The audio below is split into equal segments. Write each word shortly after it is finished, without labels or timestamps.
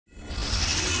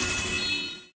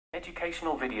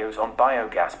Educational videos on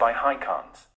biogas by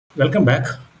Hycons. Welcome back.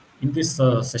 In this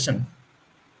session,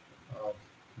 uh,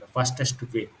 the fastest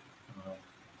way, uh,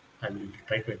 I will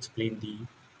try to explain the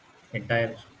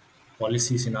entire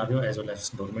policy scenario as well as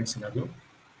government scenario.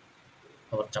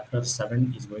 Our chapter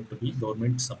 7 is going to be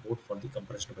government support for the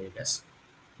compressed biogas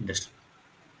industry.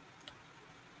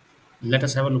 Let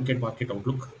us have a look at market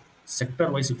outlook.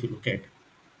 Sector wise, if you look at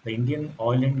the Indian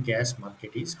oil and gas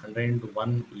market is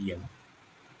 101 billion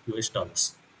US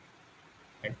dollars,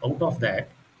 and out of that,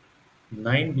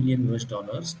 9 billion US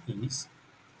dollars is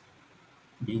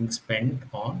being spent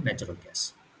on natural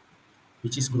gas,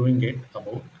 which is growing at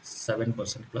about 7%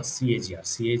 plus CAGR.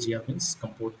 CAGR means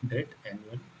compounded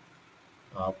annual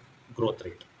uh, growth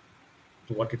rate.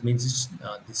 So what it means is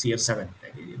this year 7,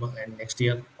 and next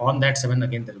year on that 7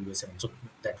 again there will be a 7. So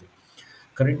that way.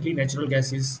 Currently, natural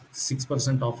gas is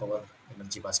 6% of our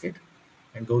energy basket,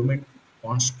 and government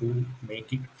wants to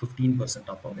make it 15%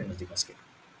 of our energy basket.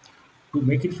 To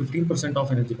make it 15%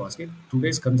 of energy basket,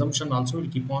 today's consumption also will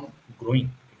keep on growing.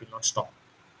 It will not stop.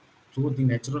 So the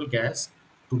natural gas,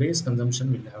 today's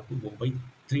consumption will have to go by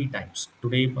 3 times.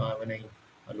 Today, when I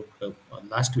looked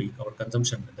last week, our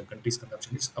consumption, the country's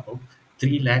consumption is about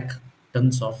 3 lakh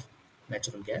tons of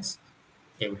natural gas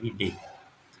every day.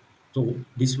 So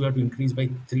this we have to increase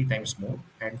by 3 times more,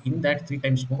 and in that 3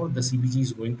 times more, the CBG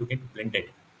is going to get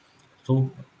blended.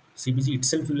 So CBG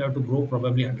itself will have to grow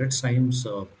probably hundreds times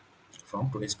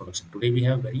from today's production. Today we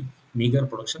have very meager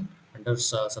production under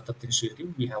Satat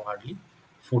initiative. We have hardly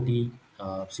 40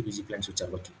 CBG plants which are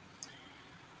working.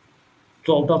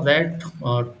 So out of that,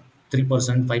 3%,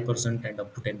 5%, and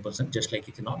up to 10%, just like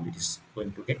ethanol, it is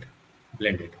going to get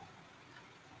blended.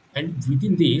 And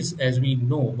within this, as we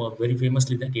know very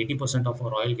famously, that 80% of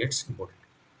our oil gets imported.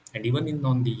 And even in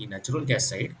on the natural gas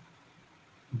side,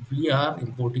 we are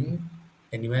importing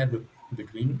anywhere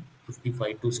between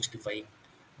 55 to 65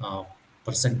 uh,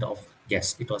 percent of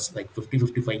gas. It was like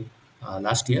 50-55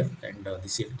 last year, and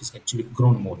this year it is actually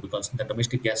grown more because the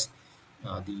domestic gas,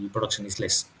 the production is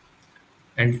less.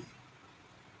 And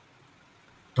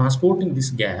transporting this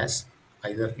gas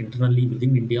either internally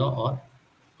within India or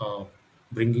uh,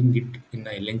 bringing it in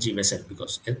a LNG vessel,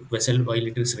 because a vessel while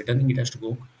it is returning, it has to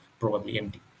go probably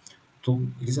empty. So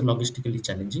it is a logistically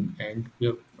challenging, and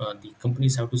the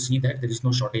companies have to see that there is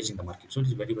no shortage in the market. So it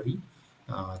is very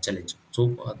challenging.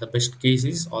 So the best case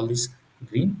is all these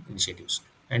green initiatives,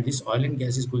 and this oil and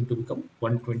gas is going to become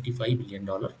 125 billion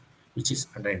dollar, which is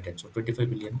 110. So 25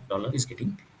 billion dollar is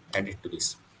getting added to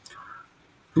this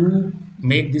to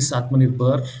make this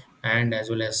Atmanirbhar, and as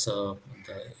well as the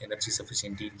energy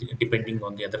sufficiency depending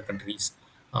on the other countries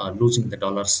losing the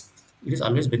dollars. It is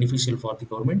always beneficial for the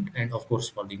government and of course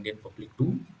for the Indian public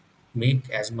to make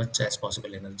as much as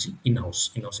possible energy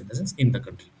in-house in the sense in the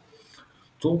country.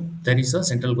 So there is a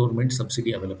central government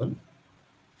subsidy available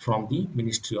from the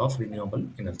Ministry of Renewable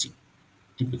Energy.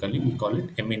 Typically, we call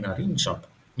it MNRE in short,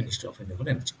 Ministry of Renewable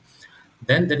Energy.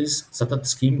 Then there is Satat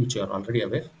scheme, which you are already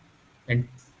aware, and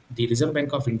the Reserve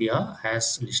Bank of India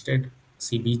has listed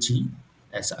CBG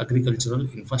as agricultural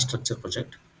infrastructure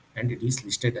project, and it is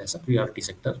listed as a priority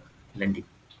sector lending.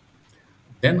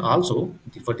 Then also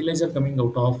the fertilizer coming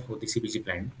out of the CBG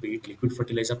plant, be it liquid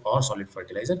fertilizer or solid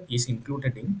fertilizer, is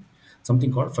included in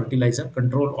something called fertilizer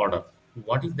control order.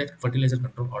 What is that fertilizer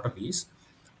control order is?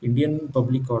 Indian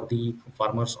public or the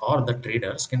farmers or the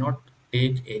traders cannot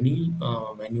take any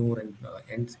manure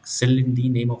and sell in the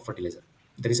name of fertilizer.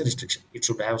 There is a restriction. It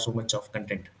should have so much of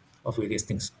content of various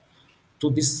things. So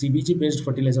this CBG based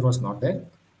fertilizer was not there.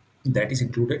 That is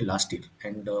included last year,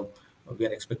 and we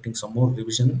are expecting some more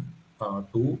revision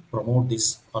to promote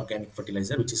this organic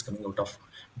fertilizer, which is coming out of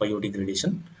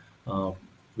biodegradation uh,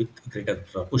 with greater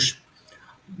push.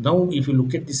 Now, if you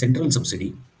look at the central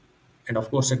subsidy, and of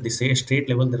course at the state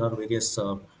level, there are various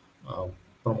uh,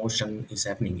 promotion is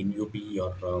happening in UP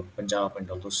or Punjab, and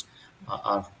all those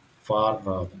are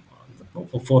far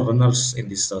forerunners in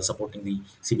this supporting the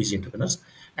CBG entrepreneurs,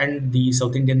 and the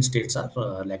South Indian states are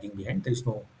lagging behind. There is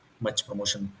no much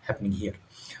promotion happening here.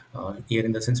 Here,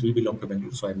 in the sense, we belong to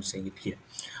Bangalore, so I'm saying it here.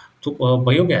 So,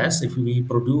 biogas, if we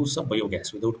produce a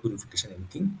biogas without purification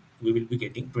anything, we will be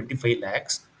getting 25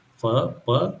 lakhs per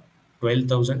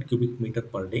 12,000 cubic meter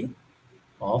per day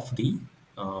of the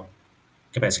uh,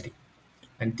 capacity.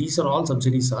 And these are all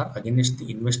subsidies are against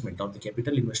the investment or the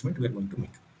capital investment we are going to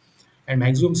make. And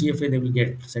maximum CFA they will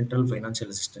get, central financial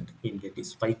assistant will get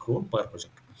is 5 crore per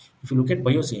project. If you look at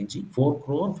BioCNG, 4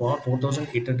 crore for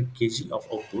 4,800 kg of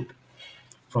output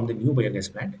from the new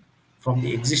biogas plant. From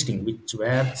the existing, which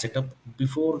were set up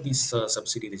before this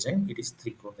subsidy regime, it is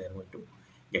 3 crore they are going to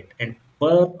get. And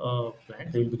per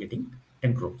plant, they will be getting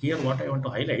 10 crore. Here, what I want to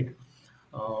highlight,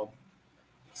 uh,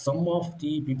 some of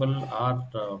the people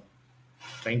are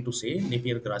trying to say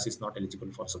Napier grass is not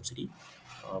eligible for subsidy,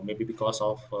 maybe because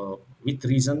of with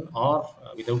reason or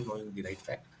without knowing the right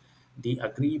fact. The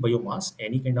agri biomass,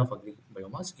 any kind of agri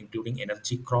biomass, including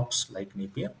energy crops like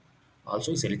Napier,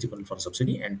 also is eligible for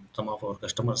subsidy, and some of our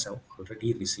customers have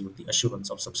already received the assurance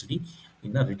of subsidy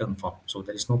in a written form. So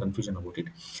there is no confusion about it.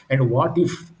 And what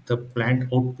if the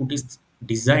plant output is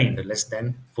designed less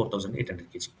than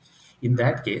 4,800 kg? In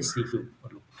that case, if you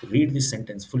read this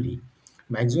sentence fully,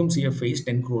 maximum CFA is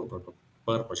 10 crore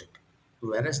per project.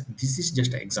 Whereas this is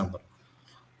just an example.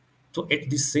 So at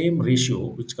the same ratio,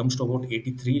 which comes to about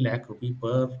 83 lakh rupee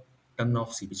per ton of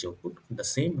CBG output, the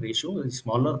same ratio, the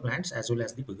smaller plants as well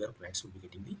as the bigger plants will be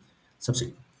getting the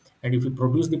subsidy. And if you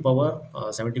produce the power,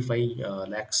 75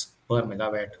 lakhs per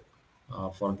megawatt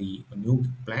for the new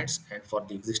plants, and for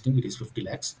the existing it is 50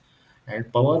 lakhs.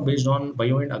 And power based on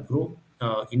bio and agro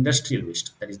industrial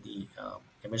waste, that is the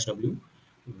MSW,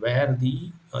 where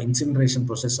the incineration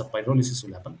process of pyrolysis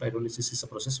will happen. Pyrolysis is a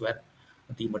process where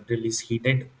the material is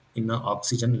heated in an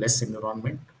oxygen less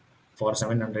environment for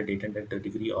 700 800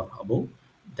 degree or above,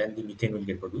 then the methane will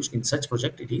get produced. In such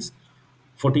project it is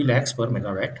 40 lakhs per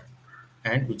megawatt,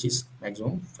 and which is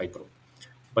maximum 5 crore.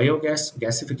 Biogas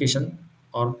gasification,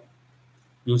 or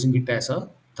using it as a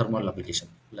thermal application,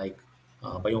 like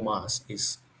biomass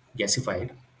is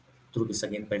gasified through this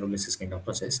again pyrolysis kind of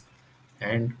process,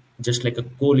 and just like a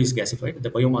coal is gasified,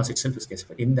 the biomass itself is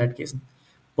gasified. In that case,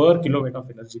 per kilowatt of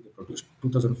energy they produce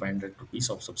 2,500 rupees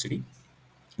of subsidy.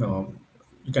 um,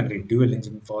 you can read dual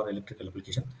engine for electrical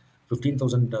application,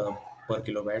 15,000 per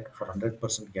kilowatt for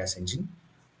 100% gas engine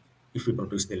if we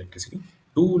produce the electricity,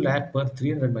 2 lakh per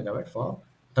 300 megawatt for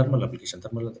thermal application.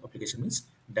 Thermal application means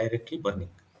directly burning,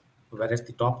 whereas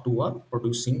the top two are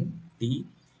producing the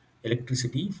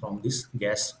electricity from this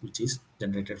gas which is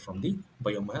generated from the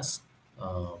biomass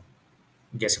uh,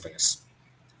 gasifiers.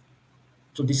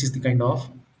 So this is the kind of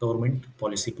government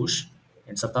policy push.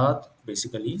 And Satat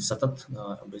basically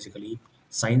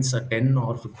signs a 10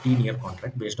 or 15-year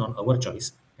contract based on our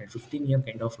choice, and 15-year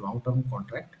kind of long-term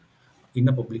contract in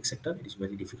the public sector, it is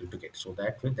very difficult to get. So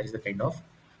that way, that is the kind of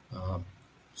uh,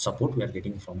 support we are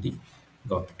getting from the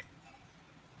government.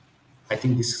 I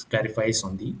think this clarifies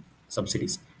on the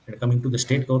subsidies. And coming to the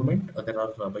state government, there are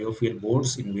biofuel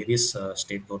boards in various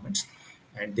state governments,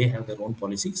 and they have their own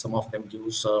policy. Some of them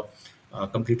gives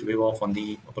complete waive off on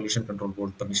the pollution control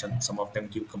board permission. Some of them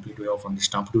give complete waive off on the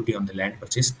stamp duty on the land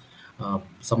purchase.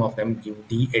 Some of them give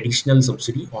the additional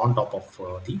subsidy on top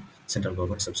of the central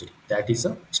government subsidy. That is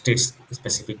a state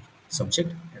specific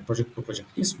subject, and project to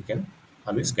project case we can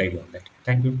always guide you on that.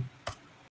 Thank you.